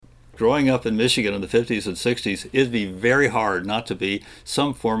growing up in Michigan in the 50s and 60s, it'd be very hard not to be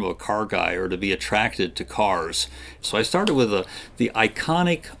some form of a car guy or to be attracted to cars. So I started with the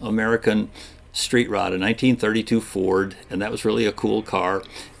iconic American street rod, a 1932 Ford, and that was really a cool car.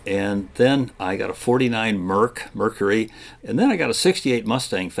 And then I got a 49 Mercury, and then I got a 68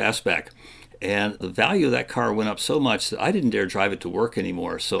 Mustang Fastback. And the value of that car went up so much that I didn't dare drive it to work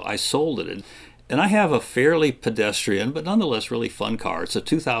anymore, so I sold it. And I have a fairly pedestrian, but nonetheless really fun car. It's a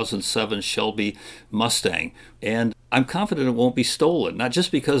 2007 Shelby Mustang, and I'm confident it won't be stolen, not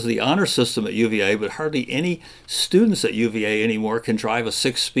just because of the honor system at UVA, but hardly any students at UVA anymore can drive a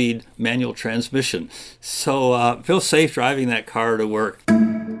 6-speed manual transmission. So feel safe driving that car to work.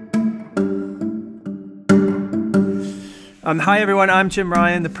 Hi, everyone. I'm Jim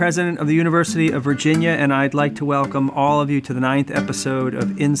Ryan, the president of the University of Virginia, and I'd like to welcome all of you to the 9th episode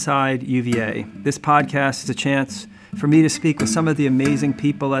of Inside UVA. This podcast is a chance for me to speak with some of the amazing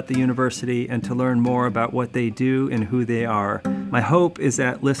people at the university and to learn more about what they do and who they are. My hope is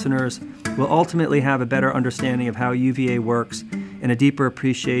that listeners will ultimately have a better understanding of how UVA works and a deeper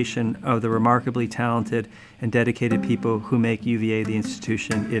appreciation of the remarkably talented and dedicated people who make UVA the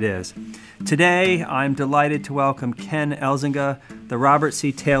institution it is. Today, I'm delighted to welcome Ken Elzinga, the Robert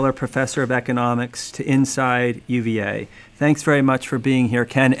C. Taylor Professor of Economics, to Inside UVA. Thanks very much for being here,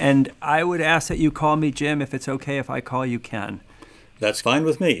 Ken. And I would ask that you call me Jim if it's okay if I call you Ken. That's fine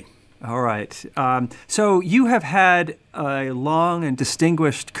with me. All right. So you have had a long and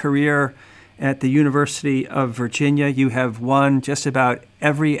distinguished career at the University of Virginia. You have won just about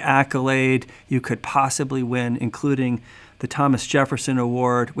every accolade you could possibly win, including the Thomas Jefferson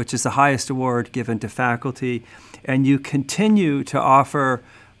Award, which is the highest award given to faculty. And you continue to offer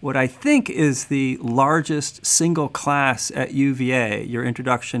what I think is the largest single class at UVA, your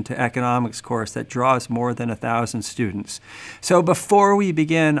Introduction to Economics course that draws more than 1,000 students. So before we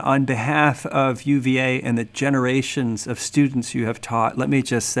begin, on behalf of UVA and the generations of students you have taught, let me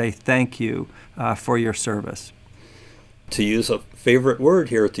just say thank you for your service. To use a favorite word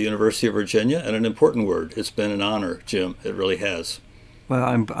here at the University of Virginia, and an important word, it's been an honor, Jim. It really has. Well,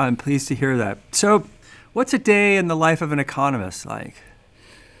 I'm pleased to hear that. So what's a day in the life of an economist like?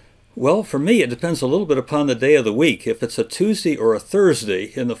 Well, for me, it depends a little bit upon the day of the week. If it's a Tuesday or a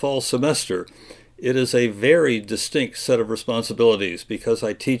Thursday in the fall semester, it is a very distinct set of responsibilities because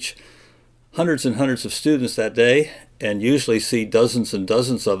I teach hundreds and hundreds of students that day and usually see dozens and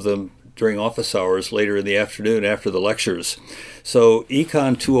dozens of them during office hours later in the afternoon after the lectures. So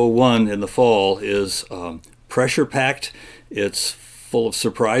Econ 201 in the fall is pressure-packed. It's full of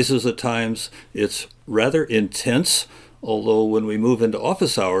surprises at times. It's rather intense. Although when we move into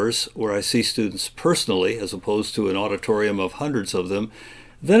office hours, where I see students personally, as opposed to an auditorium of hundreds of them,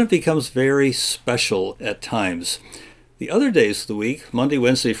 then it becomes very special at times. The other days of the week, Monday,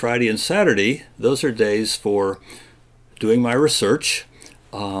 Wednesday, Friday, and Saturday, those are days for doing my research,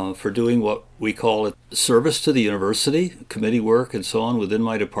 for doing what we call it service to the university, committee work and so on within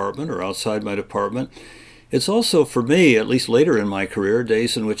my department or outside my department. It's also, for me, at least later in my career,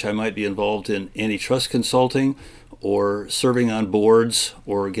 days in which I might be involved in antitrust consulting, or serving on boards,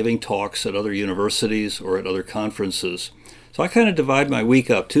 or giving talks at other universities or at other conferences. So I kind of divide my week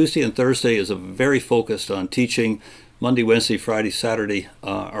up. Tuesday and Thursday is very focused on teaching. Monday, Wednesday, Friday, Saturday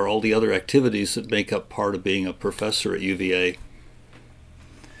are all the other activities that make up part of being a professor at UVA.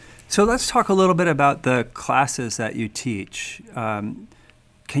 So let's talk a little bit about the classes that you teach. Can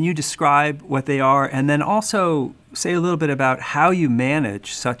you describe what they are, and then also say a little bit about how you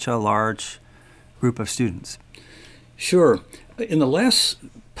manage such a large group of students? Sure. In the last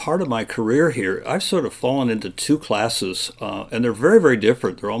part of my career here, I've sort of fallen into two classes, and they're very, very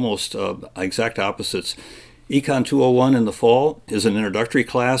different. They're almost exact opposites. Econ 201 in the fall is an introductory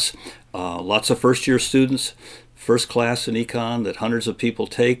class. Lots of first-year students, first class in econ that hundreds of people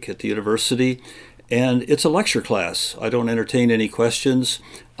take at the university. And it's a lecture class. I don't entertain any questions.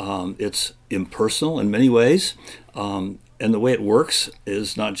 It's impersonal in many ways. And the way it works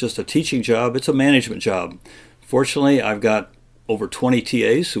is not just a teaching job, it's a management job. Fortunately, I've got over 20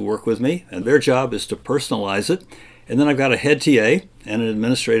 TAs who work with me, and their job is to personalize it. And then I've got a head TA and an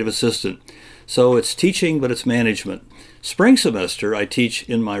administrative assistant. So it's teaching, but it's management. Spring semester, I teach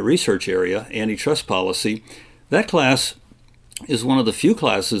in my research area, antitrust policy. That class is one of the few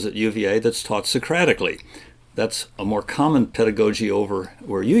classes at UVA that's taught Socratically. That's a more common pedagogy over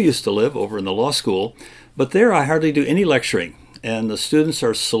where you used to live, over in the law school. But there I hardly do any lecturing. And the students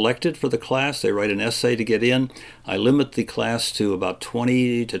are selected for the class. They write an essay to get in. I limit the class to about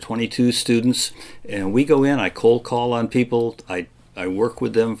 20 to 22 students. And we go in, I cold call on people. I work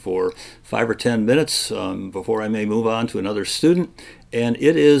with them for 5 or 10 minutes before I may move on to another student. and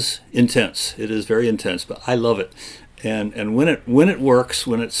it is intense. It is very intense, but I love it. And when it works,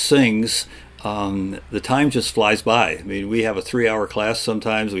 when it sings, the time just flies by. I mean, we have a 3-hour class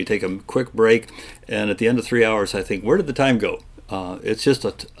sometimes. We take a quick break, and at the end of 3 hours, I think, where did the time go? It's just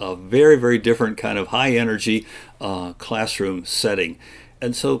a very, very different kind of high energy classroom setting.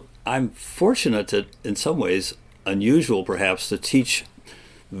 And so I'm fortunate to, in some ways, unusual perhaps, to teach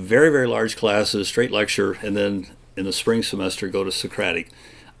very, very large classes, straight lecture, and then in the spring semester go to Socratic.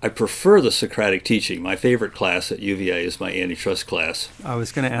 I prefer the Socratic teaching. My favorite class at UVA is my antitrust class. I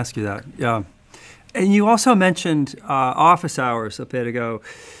was going to ask you that, yeah. And you also mentioned office hours a bit ago.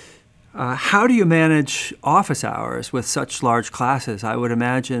 How do you manage office hours with such large classes? I would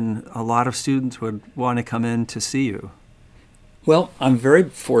imagine a lot of students would want to come in to see you. Well, I'm very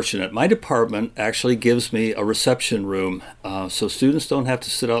fortunate. My department actually gives me a reception room, so students don't have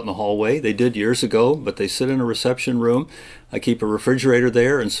to sit out in the hallway. They did years ago, but they sit in a reception room. I keep a refrigerator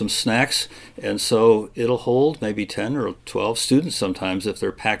there and some snacks, and so it'll hold maybe 10 or 12 students sometimes if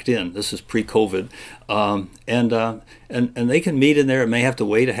they're packed in. This is pre-COVID, and they can meet in there. It may have to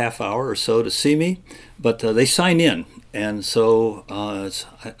wait a half hour or so to see me, but they sign in. And so I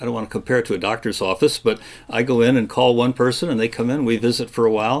don't want to compare it to a doctor's office, but I go in and call one person, and they come in. We visit for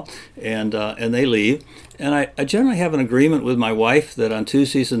a while, and they leave. And I generally have an agreement with my wife that on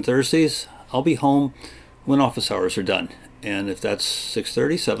Tuesdays and Thursdays I'll be home when office hours are done. And if that's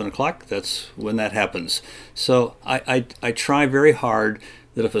 6:30, 7 o'clock, that's when that happens. So I try very hard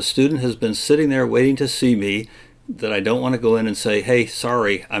that if a student has been sitting there waiting to see me, that I don't want to go in and say, hey,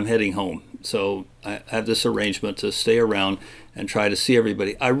 sorry, I'm heading home. So I have this arrangement to stay around and try to see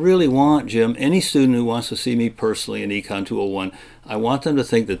everybody. I really want, Jim, any student who wants to see me personally in Econ 201, I want them to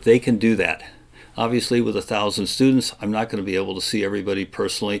think that they can do that. Obviously, with 1,000 students, I'm not going to be able to see everybody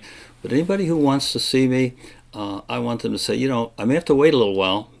personally, but anybody who wants to see me, I want them to say, I may have to wait a little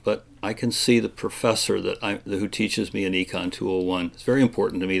while, but I can see the professor who teaches me in Econ 201. It's very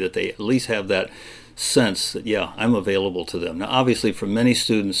important to me that they at least have that sense that, yeah, I'm available to them. Now, obviously, for many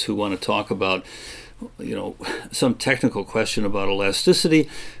students who want to talk about, some technical question about elasticity,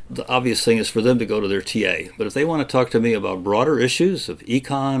 the obvious thing is for them to go to their TA. But if they want to talk to me about broader issues of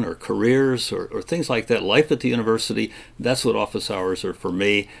econ or careers or things like that, life at the university, that's what office hours are for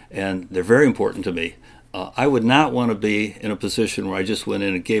me, and they're very important to me. I would not want to be in a position where I just went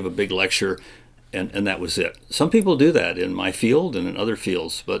in and gave a big lecture and that was it. Some people do that in my field and in other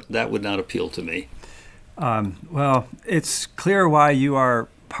fields, but that would not appeal to me. Well, it's clear why you are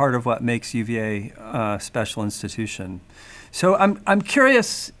part of what makes UVA a special institution. So I'm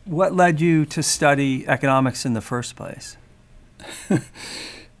curious what led you to study economics in the first place?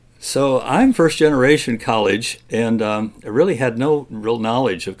 So I'm first generation college, and I really had no real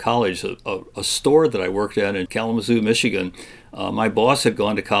knowledge of college. A store that I worked at in Kalamazoo, Michigan, my boss had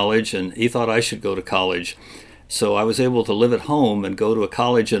gone to college and he thought I should go to college. So I was able to live at home and go to a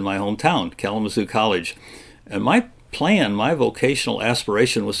college in my hometown, Kalamazoo College. And my plan, my vocational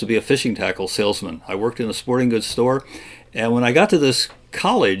aspiration was to be a fishing tackle salesman. I worked in a sporting goods store, and when I got to this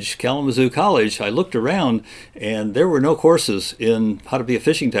college, Kalamazoo College, I looked around and there were no courses in how to be a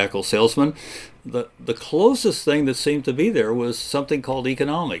fishing tackle salesman. The closest thing that seemed to be there was something called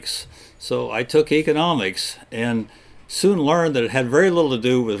economics. So I took economics and soon learned that it had very little to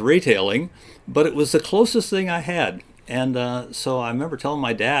do with retailing, but it was the closest thing I had. And so I remember telling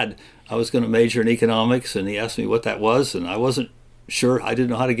my dad I was going to major in economics, and he asked me what that was, and I wasn't sure. I didn't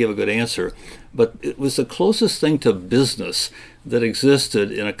know how to give a good answer. But it was the closest thing to business that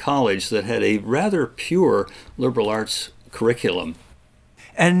existed in a college that had a rather pure liberal arts curriculum.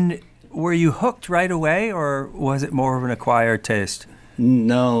 And were you hooked right away, or was it more of an acquired taste?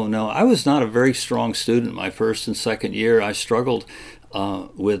 No. I was not a very strong student my first and second year. I struggled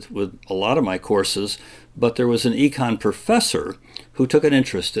with a lot of my courses, but there was an econ professor who took an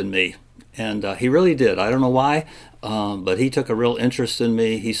interest in me, and he really did. I don't know why, but he took a real interest in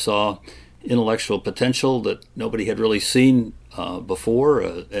me. He saw intellectual potential that nobody had really seen before,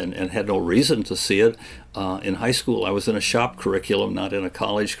 and had no reason to see it. In high school, I was in a shop curriculum, not in a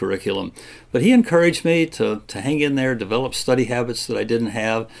college curriculum, but he encouraged me to hang in there, develop study habits that I didn't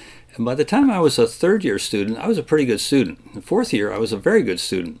have. And by the time I was a third-year student, I was a pretty good student. The fourth year, I was a very good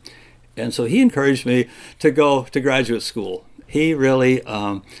student. And so he encouraged me to go to graduate school. He really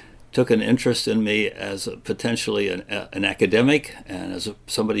took an interest in me as potentially an academic and as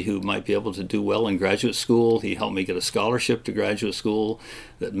somebody who might be able to do well in graduate school. He helped me get a scholarship to graduate school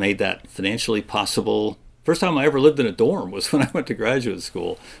that made that financially possible. First time I ever lived in a dorm was when I went to graduate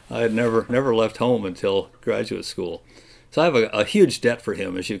school. I had never left home until graduate school. So I have a huge debt for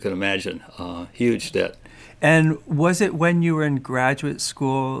him, as you can imagine, huge debt. And was it when you were in graduate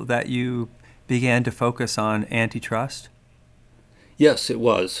school that you began to focus on antitrust? Yes, it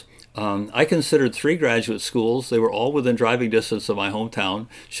was. I considered 3 graduate schools. They were all within driving distance of my hometown,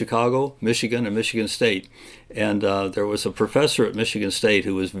 Chicago, Michigan, and Michigan State. And there was a professor at Michigan State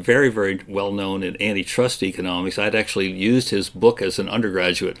who was very, very well known in antitrust economics. I'd actually used his book as an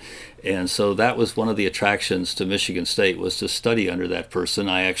undergraduate. And so that was one of the attractions to Michigan State, was to study under that person.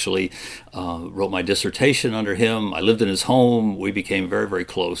 I actually wrote my dissertation under him. I lived in his home. We became very, very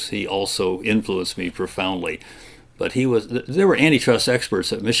close. He also influenced me profoundly. But there were antitrust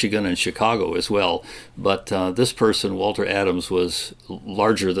experts at Michigan and Chicago as well. But this person, Walter Adams, was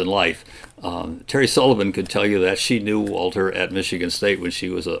larger than life. Terry Sullivan could tell you that. She knew Walter at Michigan State when she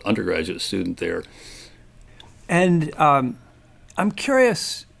was an undergraduate student there. And I'm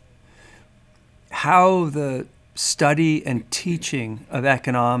curious how the study and teaching of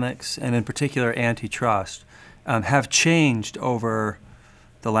economics, and in particular antitrust, have changed over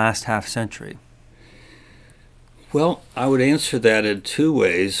the last half century. Well, I would answer that in 2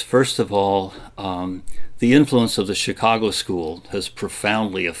 ways. First of all, the influence of the Chicago School has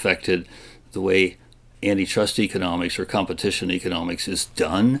profoundly affected the way antitrust economics or competition economics is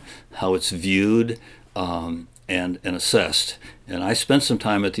done, how it's viewed and assessed. And I spent some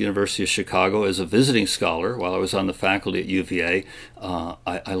time at the University of Chicago as a visiting scholar while I was on the faculty at UVA.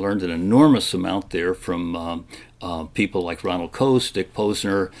 I learned an enormous amount there from people like Ronald Coase, Dick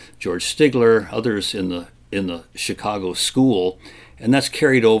Posner, George Stigler, others in the Chicago School, and that's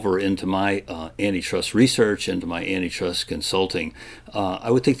carried over into my antitrust research, into my antitrust consulting.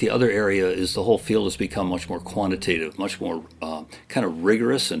 I would think the other area is the whole field has become much more quantitative, much more kind of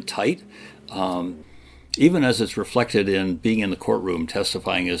rigorous and tight, even as it's reflected in being in the courtroom,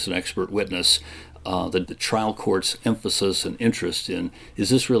 testifying as an expert witness. The trial court's emphasis and interest in, is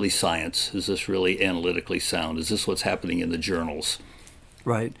this really science? Is this really analytically sound? Is this what's happening in the journals?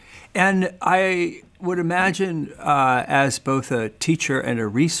 Right. And I would imagine as both a teacher and a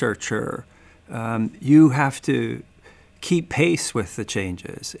researcher, you have to keep pace with the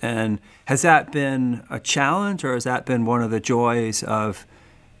changes. And has that been a challenge, or has that been one of the joys of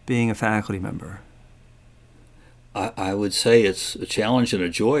being a faculty member? I would say it's a challenge and a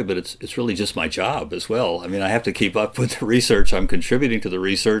joy, but it's really just my job as well. I mean, I have to keep up with the research. I'm contributing to the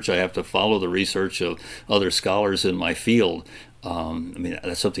research. I have to follow the research of other scholars in my field. I mean,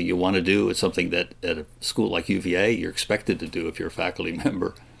 that's something you want to do. It's something that at a school like UVA, you're expected to do if you're a faculty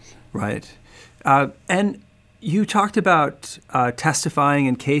member. Right. And you talked about testifying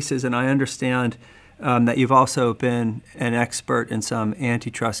in cases, and I understand that you've also been an expert in some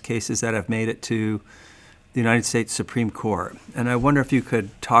antitrust cases that have made it to the United States Supreme Court. And I wonder if you could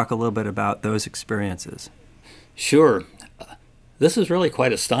talk a little bit about those experiences. Sure. This is really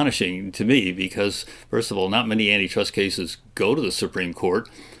quite astonishing to me because, first of all, not many antitrust cases go to the Supreme Court,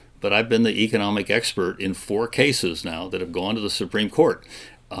 but I've been the economic expert in 4 cases now that have gone to the Supreme Court.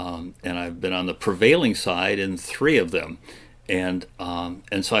 And I've been on the prevailing side in 3 of them. And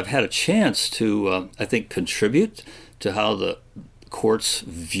so I've had a chance to, I think, contribute to how the courts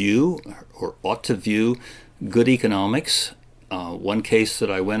view or ought to view good economics. One case that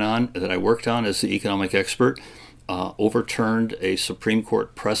I worked on as the economic expert, overturned a Supreme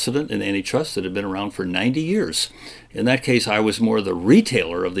Court precedent in antitrust that had been around for 90 years. In that case, I was more the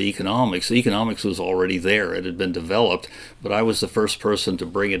retailer of the economics. The economics was already there. It had been developed, but I was the first person to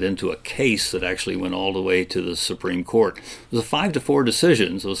bring it into a case that actually went all the way to the Supreme Court. It was a 5-4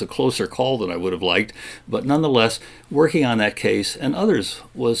 decision. So it was a closer call than I would have liked, but nonetheless, working on that case and others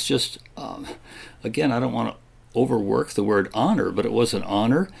was just, again, I don't want to overwork the word honor, but it was an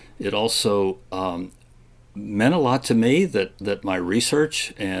honor. It also meant a lot to me that my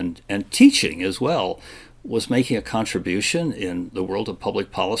research and teaching as well was making a contribution in the world of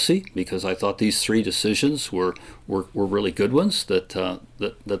public policy, because I thought these 3 decisions were really good ones that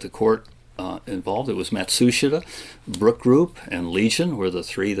the court involved. It was Matsushita, Brook Group, and Legion were the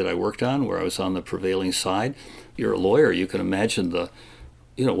 3 that I worked on, where I was on the prevailing side. You're a lawyer, you can imagine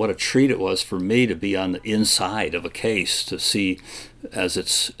what a treat it was for me to be on the inside of a case, to see as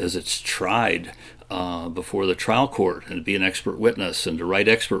it's tried before the trial court, and to be an expert witness and to write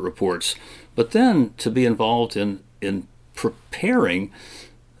expert reports, but then to be involved in preparing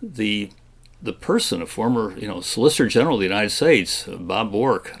the person, a former Solicitor General of the United States, Bob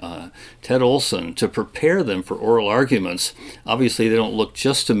Bork, Ted Olson, to prepare them for oral arguments. Obviously, they don't look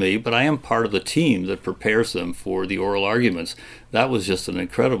just to me, but I am part of the team that prepares them for the oral arguments. that was just an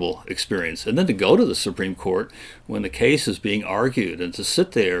incredible experience. And then to go to the Supreme Court when the case is being argued, and to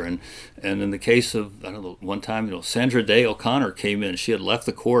sit there, and in the case of, I don't know, one time, Sandra Day O'Connor came in. She had left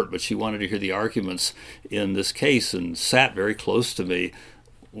the court, but she wanted to hear the arguments in this case and sat very close to me.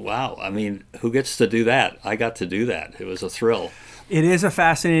 Wow, I mean, who gets to do that? I got to do that. It was a thrill. It is a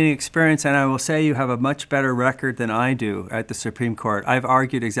fascinating experience, and I will say you have a much better record than I do at the Supreme Court. I've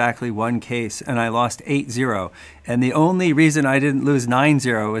argued exactly one case, and I lost 8-0. And the only reason I didn't lose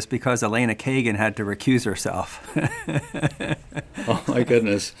 9-0 was because Elena Kagan had to recuse herself. Oh, my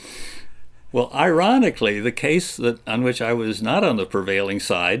goodness. Well, ironically, the case on which I was not on the prevailing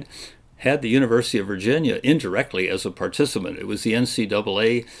side had the University of Virginia indirectly as a participant. It was the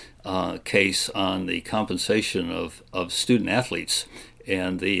NCAA case on the compensation of student athletes.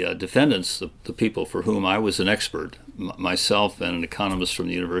 And the defendants, the people for whom I was an expert, myself and an economist from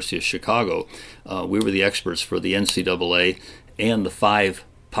the University of Chicago, we were the experts for the NCAA and the 5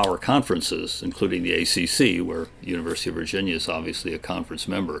 power conferences, including the ACC, where University of Virginia is obviously a conference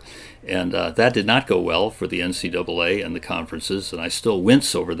member. And that did not go well for the NCAA and the conferences, and I still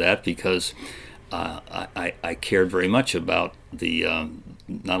wince over that because I cared very much about the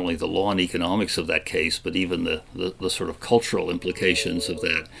not only the law and economics of that case, but even the sort of cultural implications of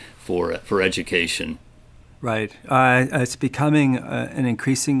that for education. Right. It's becoming an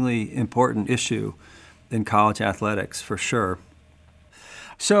increasingly important issue in college athletics, for sure.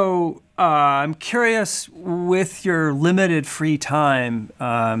 So I'm curious, with your limited free time,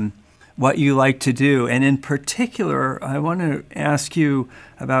 what you like to do. And in particular, I want to ask you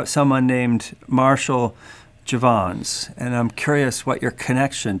about someone named Marshall Jevons. And I'm curious what your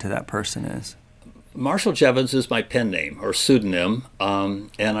connection to that person is. Marshall Jevons is my pen name or pseudonym,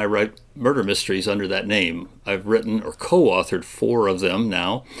 and I write murder mysteries under that name. I've written or co-authored 4 of them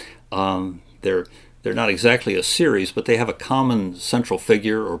now. They're not exactly a series, but they have a common central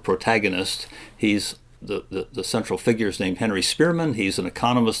figure or protagonist. He's the central figure is named Henry Spearman. He's an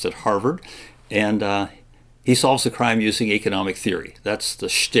economist at Harvard, and he solves the crime using economic theory. That's the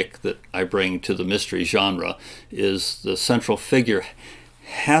shtick that I bring to the mystery genre, is the central figure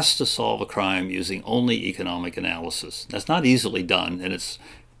has to solve a crime using only economic analysis. That's not easily done, and it's,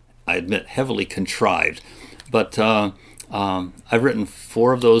 I admit, heavily contrived. But I've written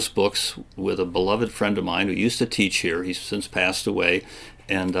 4 of those books with a beloved friend of mine who used to teach here. He's since passed away.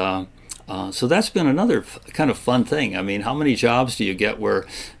 And so that's been another kind of fun thing. I mean, how many jobs do you get where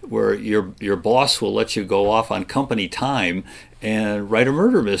your boss will let you go off on company time and write a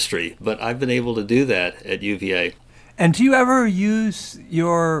murder mystery? But I've been able to do that at UVA. And do you ever use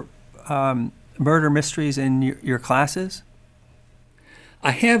your murder mysteries in your classes?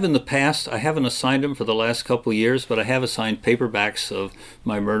 I have in the past. I haven't assigned them for the last couple of years, but I have assigned paperbacks of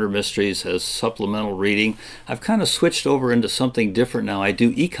my murder mysteries as supplemental reading. I've kind of switched over into something different now. I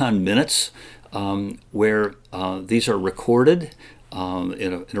do Econ Minutes, where these are recorded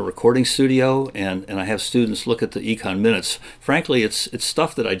in a recording studio, and I have students look at the Econ Minutes. Frankly, it's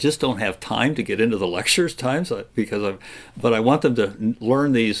stuff that I just don't have time to get into the lectures times but I want them to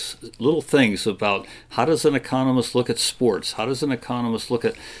learn these little things about how does an economist look at sports, how does an economist look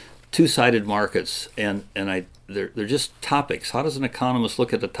at two-sided markets, and they're just topics. How does an economist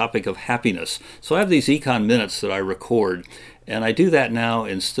look at the topic of happiness? So I have these Econ Minutes that I record, and I do that now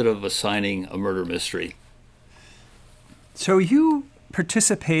instead of assigning a murder mystery. So you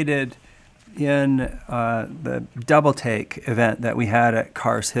participated in the Double Take event that we had at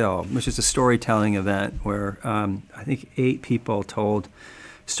Cars Hill, which is a storytelling event where I think 8 people told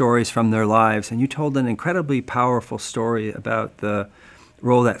stories from their lives. And you told an incredibly powerful story about the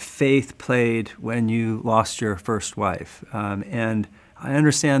role that faith played when you lost your first wife. And I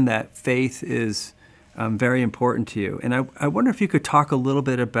understand that faith is very important to you. And I wonder if you could talk a little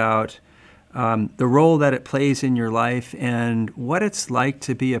bit about the role that it plays in your life and what it's like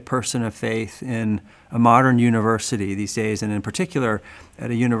to be a person of faith in a modern university these days, and in particular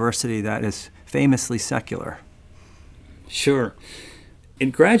at a university that is famously secular. Sure.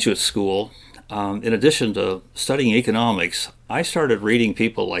 In graduate school, in addition to studying economics, I started reading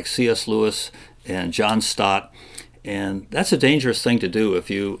people like C.S. Lewis and John Stott, and that's a dangerous thing to do if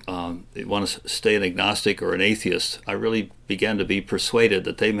you want to stay an agnostic or an atheist. I really began to be persuaded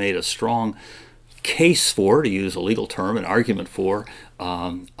that they made a strong case for, to use a legal term, an argument for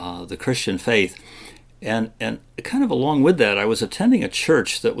the Christian faith. And kind of along with that, I was attending a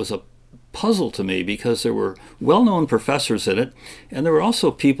church that was a puzzle to me because there were well-known professors in it, and there were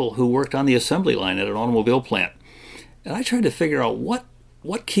also people who worked on the assembly line at an automobile plant. And I tried to figure out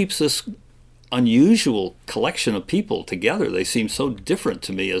what keeps this unusual collection of people together. They seem so different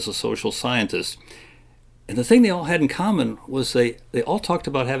to me as a social scientist. And the thing they all had in common was they all talked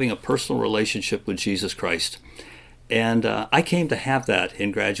about having a personal relationship with Jesus Christ. And I came to have that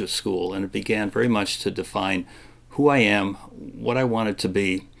in graduate school, and it began very much to define who I am, what I wanted to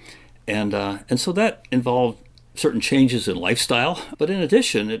be. And so that involved certain changes in lifestyle. But in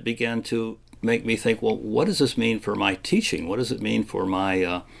addition, it began to make me think, well, what does this mean for my teaching? What does it mean for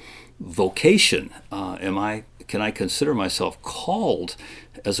my vocation? Can I consider myself called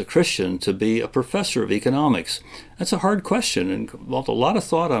as a Christian to be a professor of economics? That's a hard question and involved a lot of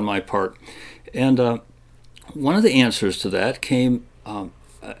thought on my part. And one of the answers to that came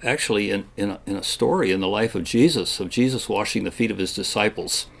actually in a story in the life of Jesus washing the feet of his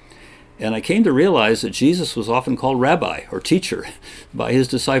disciples. And I came to realize that Jesus was often called rabbi or teacher by his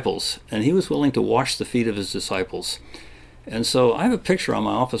disciples, and he was willing to wash the feet of his disciples. And so I have a picture on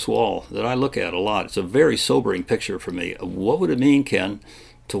my office wall that I look at a lot. It's a very sobering picture for me. What would it mean, Ken,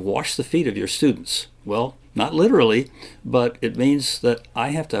 to wash the feet of your students? Well, not literally, but it means that I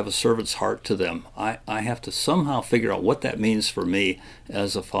have to have a servant's heart to them. I have to somehow figure out what that means for me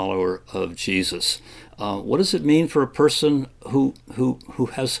as a follower of Jesus. What does it mean for a person who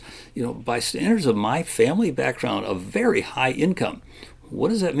has, by standards of my family background, a very high income? What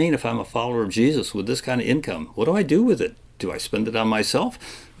does that mean if I'm a follower of Jesus with this kind of income? What do I do with it? Do I spend it on myself?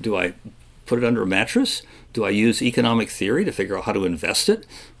 Do I put it under a mattress? Do I use economic theory to figure out how to invest it?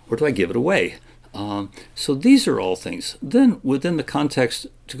 Or do I give it away? So these are all things. Then within the context,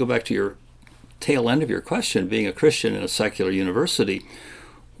 to go back to your tail end of your question, being a Christian in a secular university,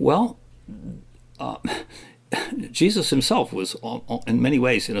 well, Jesus himself was in many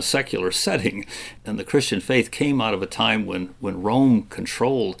ways in a secular setting, and the Christian faith came out of a time when Rome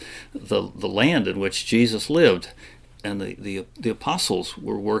controlled the land in which Jesus lived, and the apostles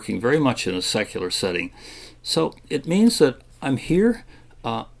were working very much in a secular setting. So it means that I'm here,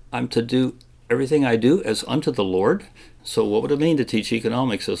 I'm to do everything I do as unto the Lord. So what would it mean to teach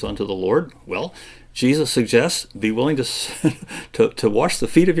economics as unto the Lord? Well, Jesus suggests be willing to wash the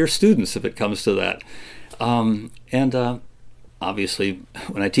feet of your students if it comes to that. Obviously,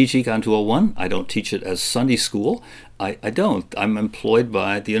 when I teach Econ 201, I don't teach it as Sunday school. I don't. I'm employed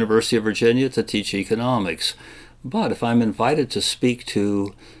by the University of Virginia to teach economics. But if I'm invited to speak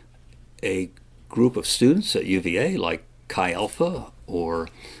to a group of students at UVA, like Chi Alpha or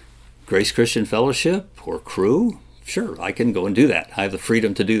Grace Christian Fellowship or Cru, sure, I can go and do that. I have the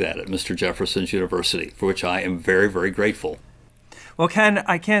freedom to do that at Mr. Jefferson's University, for which I am very, very grateful. Well, Ken,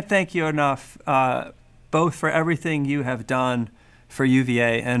 I can't thank you enough, both for everything you have done for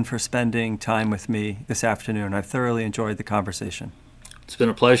UVA and for spending time with me this afternoon. I've thoroughly enjoyed the conversation. It's been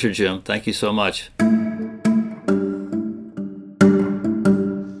a pleasure, Jim. Thank you so much.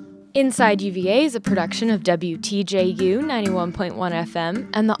 Inside UVA is a production of WTJU 91.1 FM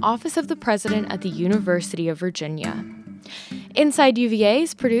and the Office of the President at the University of Virginia. Inside UVA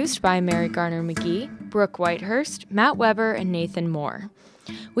is produced by Mary Garner McGee, Brooke Whitehurst, Matt Weber, and Nathan Moore.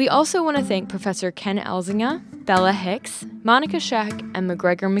 We also want to thank Professor Ken Elzinga, Bella Hicks, Monica Scheck, and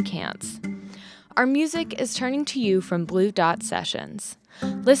McGregor McCants. Our music is Turning to You from Blue Dot Sessions.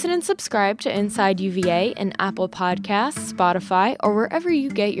 Listen and subscribe to Inside UVA in Apple Podcasts, Spotify, or wherever you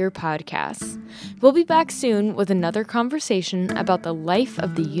get your podcasts. We'll be back soon with another conversation about the life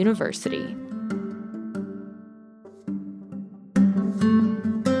of the university.